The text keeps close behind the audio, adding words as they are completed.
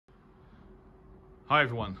Hi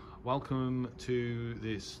everyone, welcome to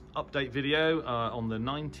this update video on the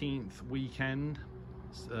 19th weekend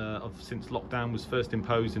since lockdown was first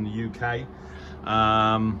imposed in the UK.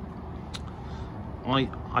 I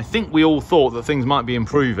think we all thought that things might be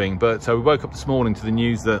improving, but we woke up this morning to the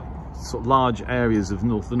news that sort of large areas of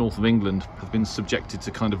the north of England have been subjected to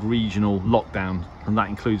kind of regional lockdown, and that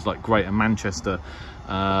includes like Greater Manchester.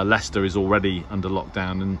 Leicester is already under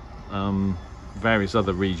lockdown, and various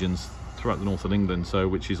other regions throughout the north of England,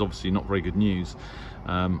 which is obviously not very good news.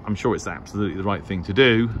 I'm sure it's absolutely the right thing to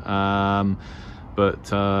do,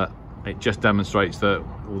 but it just demonstrates that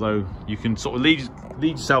although you can sort of lead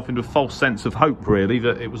yourself into a false sense of hope, really,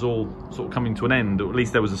 that it was all sort of coming to an end, or at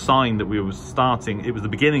least there was a sign that we were starting, it was the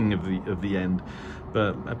beginning of the end,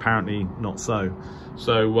 but apparently not so.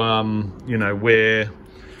 So we're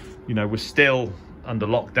still under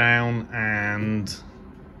lockdown, and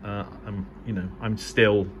I'm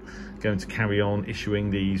still going to carry on issuing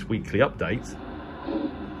these weekly updates,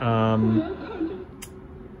 and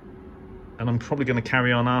I'm probably going to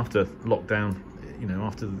carry on after lockdown,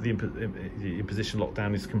 after the imposition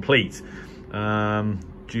lockdown is complete,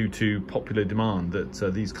 due to popular demand.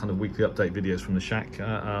 That these kind of weekly update videos from the shack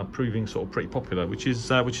are proving sort of pretty popular, which is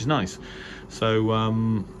nice. So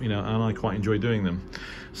and I quite enjoy doing them.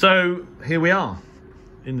 So here we are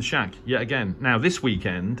in the shack yet again. Now this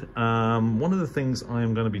weekend, one of the things I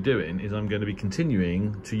am going to be doing is I'm going to be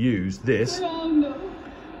continuing to use this, the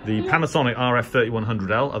Panasonic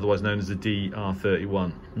RF3100L, otherwise known as the DR31,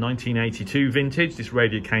 1982 vintage. This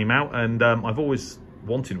radio came out, and I've always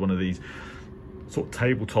wanted one of these sort of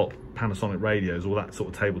tabletop Panasonic radios, or that sort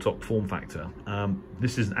of tabletop form factor.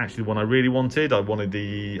 This isn't actually the one I really wanted. I wanted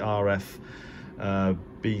the RF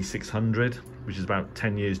B600, which is about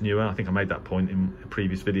 10 years newer. I think I made that point in a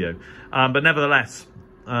previous video. But nevertheless,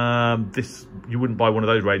 you wouldn't buy one of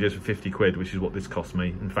those radios for 50 quid, which is what this cost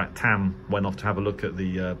me. In fact, Tam went off to have a look at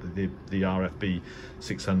the RF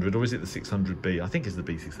B600, or is it the 600B? I think it's the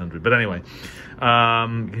B600. But anyway,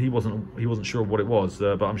 he wasn't sure what it was,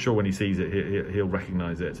 but I'm sure when he sees it, he'll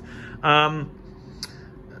recognise it.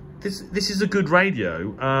 This is a good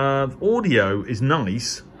radio. Audio is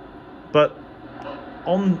nice, but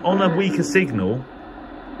on a weaker signal,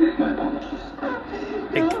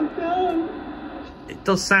 it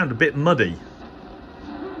does sound a bit muddy.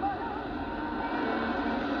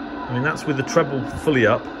 I mean, that's with the treble fully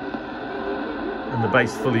up and the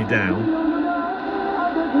bass fully down.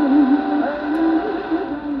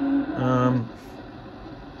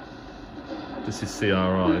 This is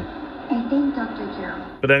CRI.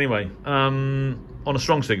 But anyway, on a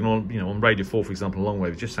strong signal, on Radio 4, for example, long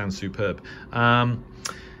wave, it just sounds superb.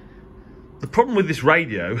 The problem with this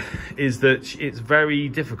radio is that it's very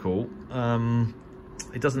difficult.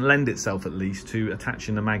 It doesn't lend itself, at least, to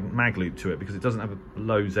attaching a mag loop to it, because it doesn't have a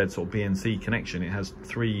low Z sort of BNC connection. It has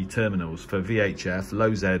 3 terminals for VHF,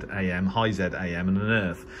 low Z AM, high Z AM, and an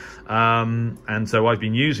earth. And so I've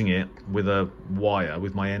been using it with a wire,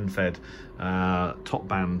 with my end-fed top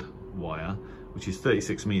band wire, which is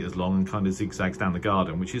 36 meters long and kind of zigzags down the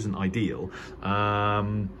garden, which isn't ideal.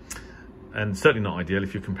 And certainly not ideal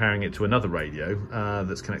if you're comparing it to another radio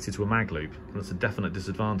that's connected to a mag loop. That's a definite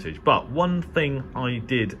disadvantage. But one thing I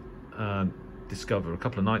did discover a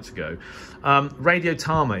couple of nights ago, Radio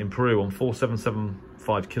Tama in Peru on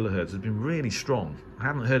 4775 kilohertz has been really strong. I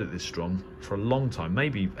haven't heard it this strong for a long time,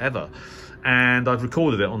 maybe ever. And I've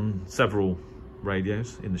recorded it on several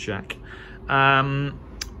radios in the shack,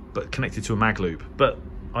 but connected to a mag loop. But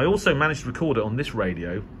I also managed to record it on this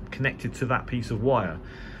radio connected to that piece of wire.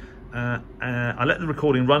 I let the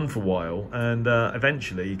recording run for a while, and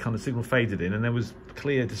eventually kind of signal faded in, and there was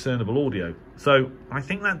clear discernible audio. So I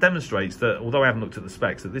think that demonstrates that, although I haven't looked at the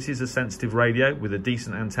specs, that this is a sensitive radio with a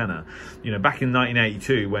decent antenna. Back in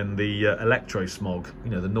 1982, when the electro smog,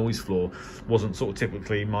 the noise floor wasn't sort of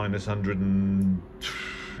typically minus 100 and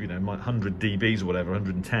 100 dBs or whatever,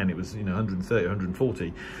 110, it was 130,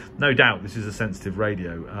 140. No doubt this is a sensitive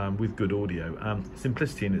radio with good audio.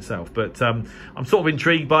 Simplicity in itself, but I'm sort of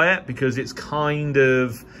intrigued by it, because it's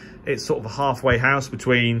sort of a halfway house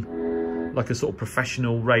between like a sort of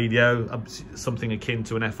professional radio, something akin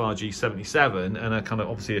to an FRG 77, and a kind of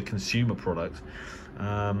obviously a consumer product.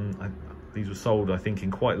 These were sold, I think, in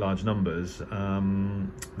quite large numbers.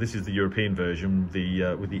 This is the European version,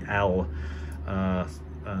 with the L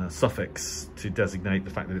suffix to designate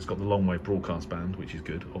the fact that it's got the long wave broadcast band, which is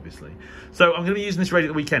good, obviously. So I'm going to be using this radio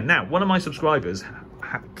at the weekend. Now, one of my subscribers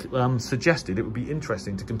suggested it would be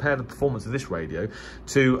interesting to compare the performance of this radio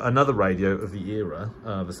to another radio of the era,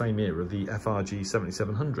 the same era, the FRG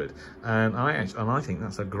 7700, and I think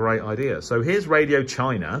that's a great idea. So here's Radio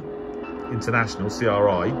China, International,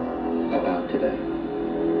 CRI. About today.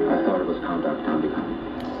 I thought it was conduct down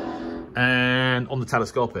behind. And on the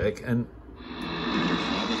telescopic, and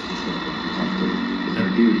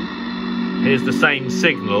here's the same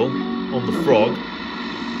signal on the frog.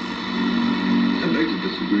 I beg to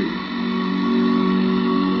disagree.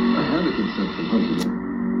 I have a consent from Hunter.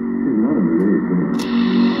 He's not in the way of doing.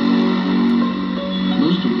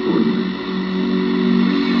 Most importantly,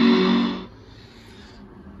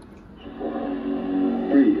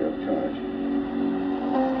 free of charge.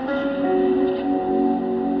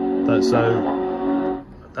 So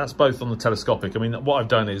that's both on the telescopic. I mean, what I've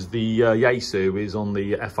done is the Yaesu is on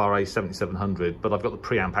the FRA 7700, but I've got the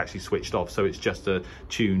preamp actually switched off, so it's just a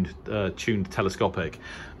tuned telescopic.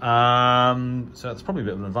 So that's probably a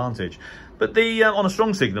bit of an advantage. But the on a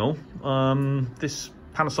strong signal, this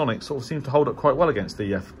Panasonic sort of seems to hold up quite well against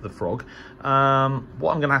the frog. What I'm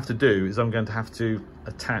going to have to do is I'm going to have to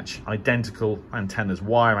attach identical antennas,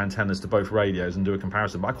 wire antennas to both radios, and do a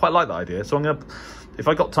comparison. But I quite like that idea, so I'm going to, if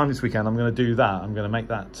I got time this weekend, I'm going to do that. I'm going to make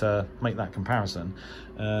that comparison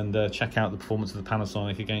and check out the performance of the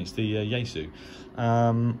Panasonic against the Yaesu.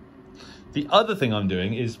 The other thing I'm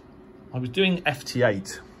doing is I was doing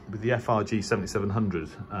FT8 with the FRG 7700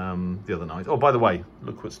 the other night. Oh, by the way,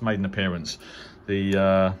 look what's made an appearance.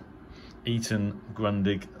 The Eaton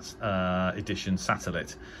Grundig edition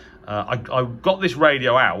satellite. I got this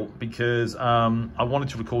radio out because I wanted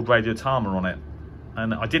to record Radio Tama on it,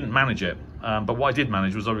 and I didn't manage it. But what I did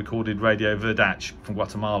manage was I recorded Radio Verdach from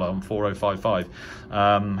Guatemala on 4055.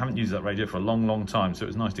 Haven't used that radio for a long time, so it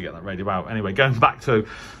was nice to get that radio out. Anyway, going back to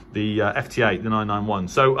the FT8, the 991.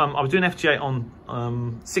 So I was doing FT8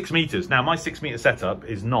 on 6 meters. Now, my 6 meter setup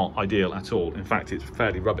is not ideal at all. In fact, it's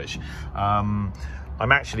fairly rubbish.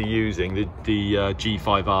 I'm actually using the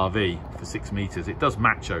G5RV for 6 meters. It does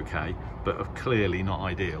match okay, but clearly not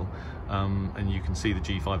ideal. And you can see the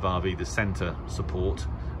G5RV, the center support,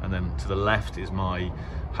 and then to the left is my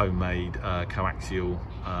homemade coaxial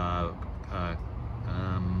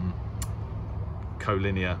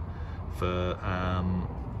collinear for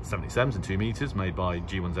 77s and 2 meters, made by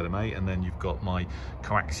G1ZMA, and then you've got my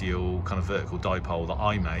coaxial kind of vertical dipole that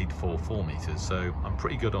I made for 4 meters. So I'm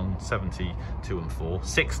pretty good on 72 and 4.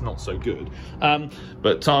 6 not so good.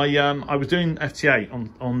 But I was doing FT8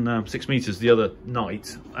 on 6 meters the other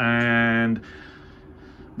night, and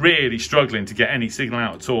really struggling to get any signal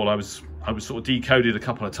out at all. I was sort of decoded a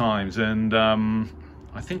couple of times, and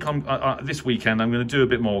I think this weekend I'm going to do a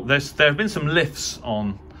bit more. There have been some lifts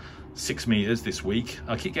on 6 meters this week.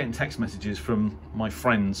 I keep getting text messages from my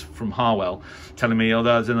friends from Harwell telling me, oh,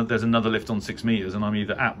 there's another lift on 6 meters, and I'm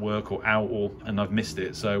either at work or out, and I've missed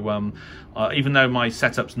it. So even though my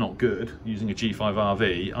setup's not good using a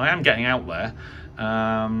G5RV, I am getting out there,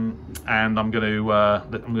 and I'm going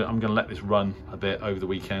to let this run a bit over the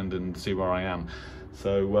weekend and see where I am.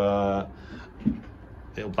 So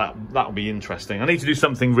that'll be interesting. I need to do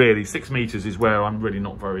something really. 6 meters is where I'm really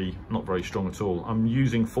not very strong at all. I'm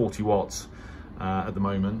using 40 watts at the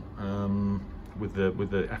moment with the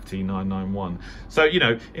FT991. So, you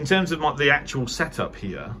know, in terms of the actual setup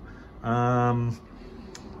here, I'm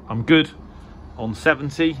good on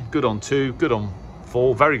 70, good on 2, good on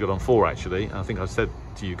 4, very good on 4 actually. I think I said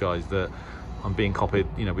to you guys that I'm being copied,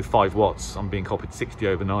 you know, with 5 watts, I'm being copied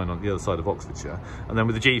 60/9 on the other side of Oxfordshire. And then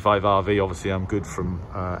with the G5RV, obviously I'm good from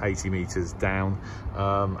 80 meters down,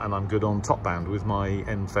 and I'm good on top band with my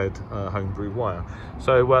end-fed homebrew wire.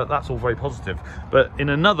 So that's all very positive. But in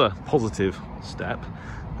another positive step,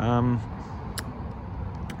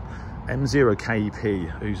 M0KEP,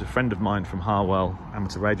 who's a friend of mine from Harwell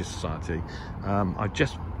Amateur Radio Society, I've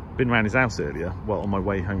just been around his house earlier, well, on my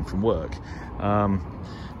way home from work,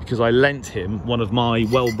 because I lent him one of my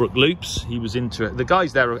Wellbrook loops. He was into it. The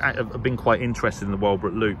guys there have been quite interested in the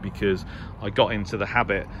Wellbrook loop because I got into the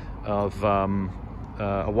habit of a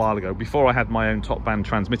while ago, before I had my own top band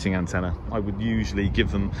transmitting antenna, I would usually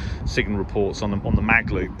give them signal reports on the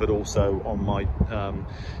mag loop, but also on my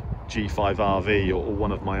G5RV or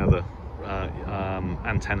one of my other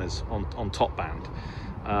antennas on top band,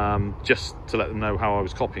 just to let them know how I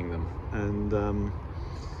was copying them. And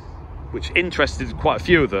which interested quite a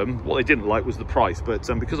few of them. What they didn't like was the price, but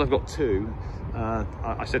because I've got 2,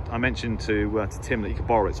 I mentioned to Tim that he could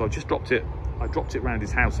borrow it, so I just dropped it. I dropped it around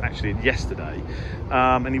his house actually yesterday,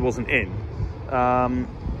 and he wasn't in.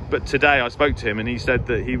 But today I spoke to him, and he said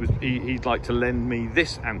that he'd like to lend me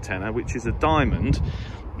this antenna, which is a diamond.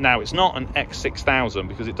 Now, it's not an X6000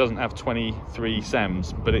 because it doesn't have 23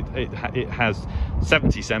 SEMs, but it has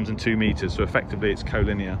 70 SEMs and 2 meters, so effectively it's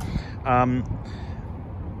collinear.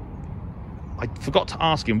 I forgot to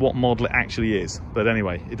ask him what model it actually is, but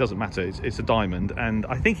anyway, it doesn't matter. It's a diamond, and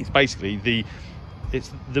I think it's basically the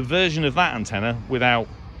version of that antenna without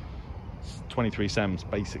 23 SEMs,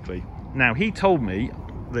 basically. Now, he told me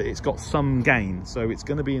that it's got some gain, so it's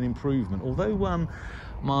going to be an improvement. Although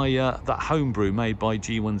my that homebrew made by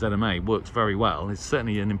G1ZMA works very well, it's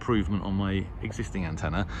certainly an improvement on my existing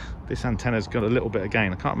antenna. This antenna's got a little bit of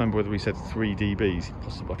gain. I can't remember whether we said 3 dBs,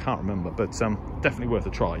 possibly, I can't remember, but definitely worth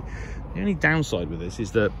a try. The only downside with this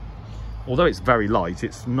is that although it's very light,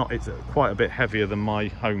 it's quite a bit heavier than my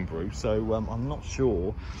homebrew, so I'm not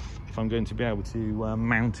sure if I'm going to be able to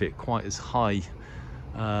mount it quite as high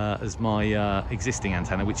as my existing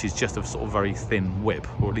antenna, which is just a sort of very thin whip,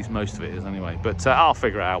 or at least most of it is anyway, but I'll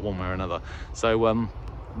figure it out one way or another. So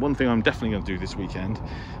one thing I'm definitely going to do this weekend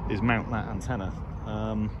is mount that antenna.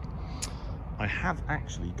 I have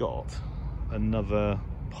actually got another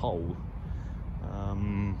pole.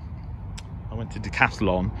 I went to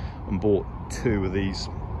Decathlon and bought 2 of these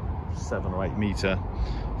 7 or 8 meter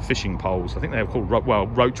fishing poles. I think they're called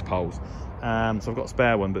roach poles. So I've got a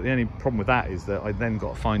spare one, but the only problem with that is that I then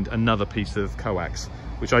got to find another piece of coax,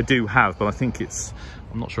 which I do have, but I think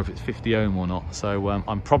I'm not sure if it's 50 ohm or not. So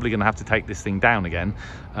I'm probably going to have to take this thing down again,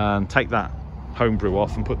 take that homebrew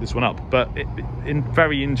off and put this one up. But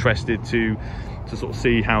very interested to sort of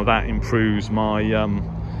see how that improves my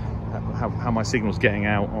how my signal's getting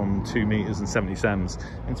out on 2 meters and 70 SEMs.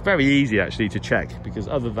 And it's very easy actually to check, because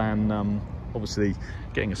other than obviously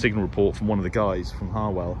getting a signal report from one of the guys from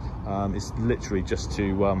Harwell, it's literally just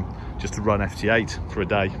to run FT8 for a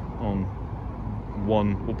day on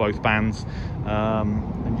one or both bands,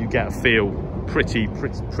 and you get a feel pretty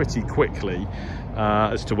quickly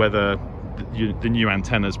as to whether the new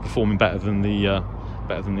antenna's performing better than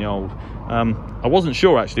the old. I wasn't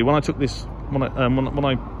sure actually when I took this when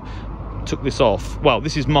I took this off. Well,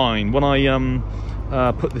 this is mine. When I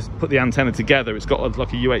put the antenna together, it's got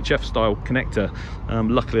like a UHF style connector.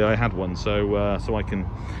 Luckily I had one, so I can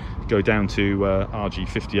go down to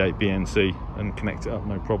RG58 BNC and connect it up,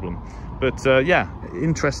 no problem. But yeah,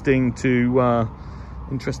 interesting to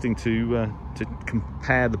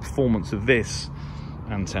compare the performance of this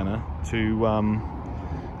antenna to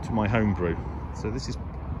my homebrew. So I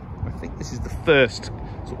think this is the first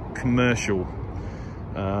sort of commercial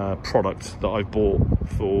product that I've bought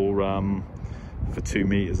for 2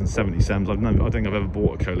 meters and 70 SEMs. I don't think I've ever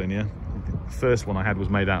bought a collinear. The first one I had was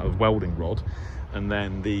made out of welding rod, and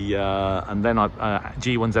then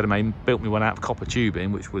G1ZMA built me one out of copper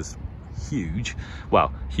tubing, which was huge.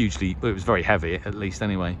 Well, hugely. It was very heavy, at least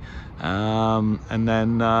anyway. And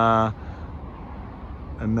then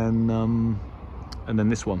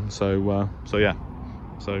this one. So yeah.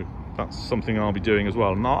 So that's something I'll be doing as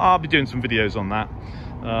well, and I'll be doing some videos on that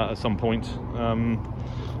at some point. I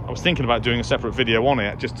was thinking about doing a separate video on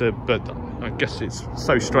it, but I guess it's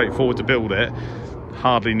so straightforward to build it.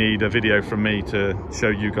 Hardly need a video from me to show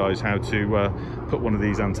you guys how to put one of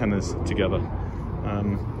these antennas together.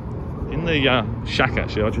 In the shack,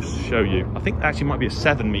 actually, I'll just show you. I think actually might be a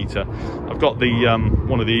 7 meter. I've got the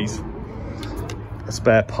one of these, a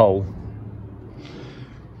spare pole.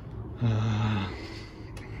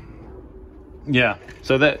 Yeah,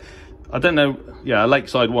 so that, I don't know, yeah, a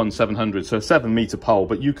Lakeside one 700, so a 7 meter pole,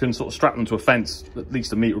 but you can sort of strap them to a fence at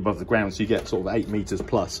least a meter above the ground, so you get sort of 8 meters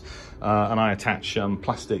plus. And I attach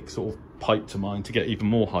plastic sort of pipe to mine to get even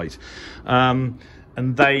more height. And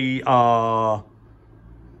they are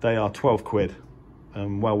 12 quid,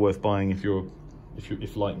 well worth buying if you're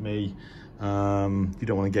like me. You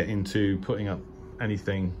don't want to get into putting up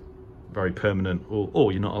anything very permanent,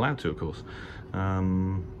 or you're not allowed to, of course.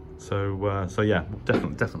 So yeah,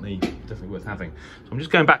 definitely worth having. So I'm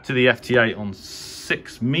just going back to the FT8 on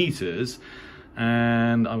 6 meters,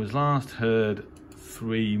 and I was last heard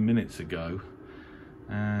 3 minutes ago.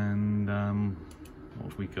 And what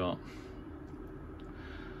have we got?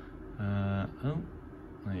 Oh,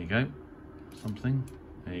 there you go. Something.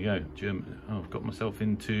 There you go. Germany. Oh, I've got myself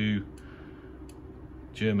into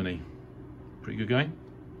Germany. Pretty good going.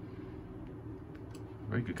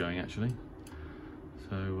 Very good going, actually.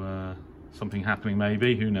 So something happening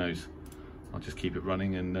maybe, who knows. I'll just keep it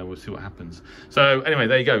running and we'll see what happens. So anyway,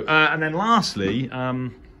 there you go. And then lastly,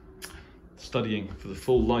 studying for the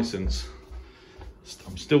full license.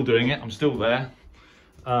 I'm still doing it, I'm still there.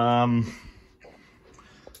 I've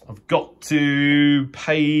got to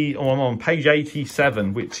pay, I'm on page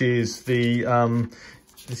 87, which is the,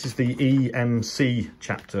 this is the EMC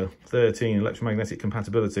chapter 13, electromagnetic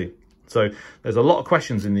compatibility. So there's a lot of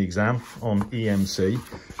questions in the exam on EMC.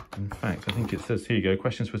 In fact, I think it says, here you go,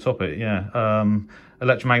 questions per topic, yeah.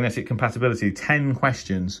 Electromagnetic compatibility, 10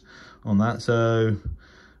 questions on that. So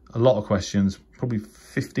a lot of questions, probably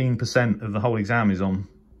 15% of the whole exam is on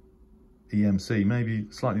EMC, maybe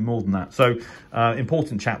slightly more than that. So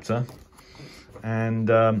important chapter, and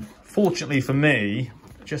fortunately for me,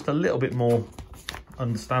 just a little bit more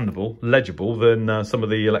understandable, legible than some of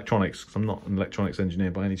the electronics, because I'm not an electronics engineer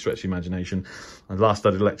by any stretch of the imagination. I last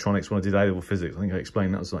studied electronics when I did A-level physics. I think I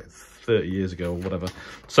explained that was like 30 years ago or whatever.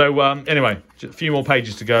 So anyway, just a few more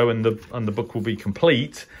pages to go, and the book will be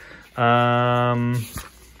complete.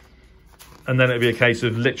 And then it'll be a case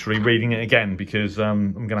of literally reading it again, because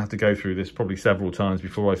I'm going to have to go through this probably several times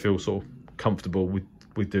before I feel sort of comfortable with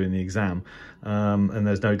doing the exam. And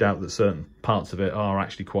there's no doubt that certain parts of it are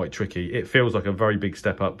actually quite tricky. It feels like a very big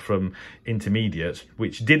step up from intermediate,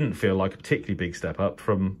 which didn't feel like a particularly big step up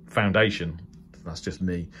from foundation. That's just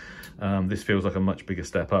me. This feels like a much bigger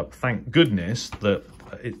step up. Thank goodness that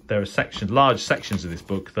there are large sections of this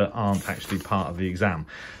book that aren't actually part of the exam.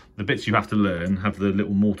 The bits you have to learn have the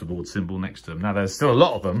little mortarboard symbol next to them. Now, there's still a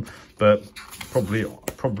lot of them, but probably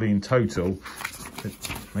in total,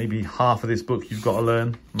 maybe half of this book you've got to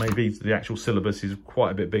learn. Maybe the actual syllabus is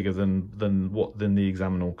quite a bit bigger than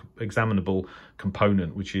the examinable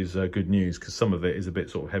component, which is good news, because some of it is a bit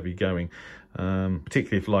sort of heavy going,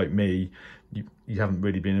 particularly if, like me, you haven't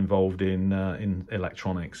really been involved in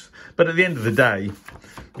electronics. But at the end of the day,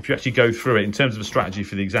 if you actually go through it in terms of a strategy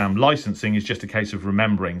for the exam, licensing is just a case of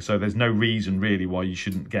remembering. So there's no reason really why you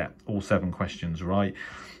shouldn't get all 7 questions right.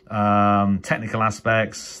 Technical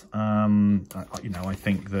aspects, I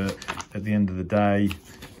think that at the end of the day,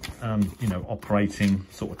 operating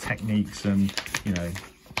sort of techniques and,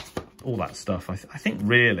 all that stuff, I think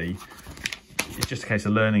really it's just a case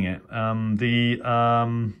of learning it.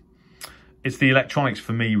 It's the electronics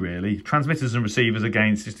for me, really. Transmitters and receivers,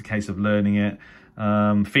 again, it's just a case of learning it.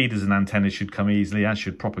 Feeders and antennas should come easily, as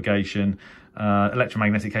should propagation.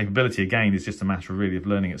 Electromagnetic capability, again, is just a matter of really of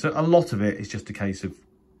learning it. So a lot of it is just a case of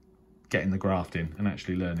getting the graft in and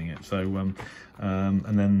actually learning it. So,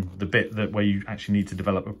 and then the bit where you actually need to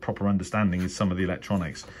develop a proper understanding is some of the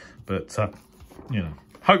electronics. But,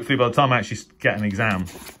 hopefully by the time I actually get an exam,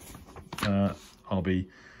 I'll be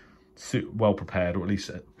well prepared, or at least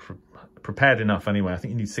prepared enough anyway. I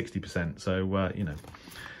think you need 60%. So,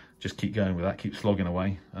 just keep going with that, keep slogging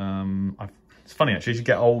away. It's funny, actually, as you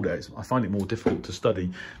get older, I find it more difficult to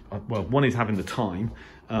study. Well, one is having the time,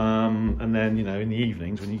 and then, in the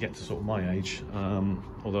evenings, when you get to sort of my age,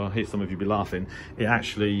 although I hear some of you be laughing, it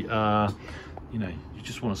actually, you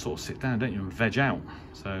just want to sort of sit down, don't you, and veg out.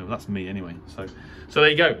 So that's me anyway. So there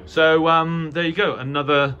you go. So there you go.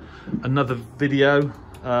 Another video,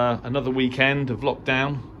 another weekend of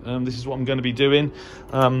lockdown. This is what I'm going to be doing.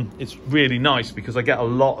 It's really nice because I get a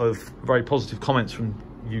lot of very positive comments from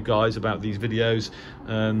you guys about these videos,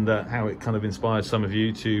 and how it kind of inspires some of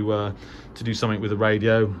you to do something with the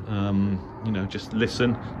radio. Just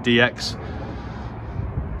listen, DX,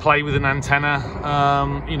 play with an antenna,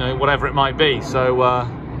 whatever it might be. So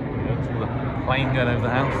the plane going over the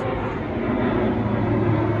house.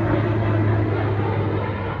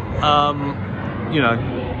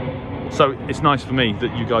 So it's nice for me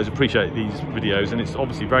that you guys appreciate these videos, and it's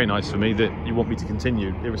obviously very nice for me that you want me to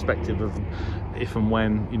continue, irrespective of if and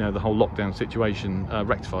when, the whole lockdown situation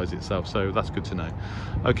rectifies itself. So that's good to know.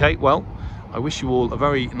 Okay, well, I wish you all a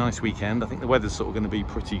very nice weekend. I think the weather's sort of going to be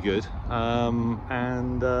pretty good,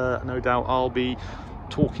 and no doubt I'll be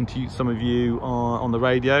talking to some of you on the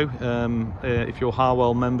radio, if you're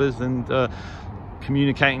Harwell members, and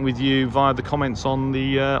communicating with you via the comments on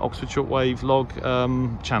the Oxford Shortwave log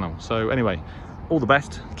channel. So anyway, all the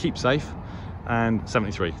best, keep safe, and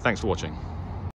 73. Thanks for watching.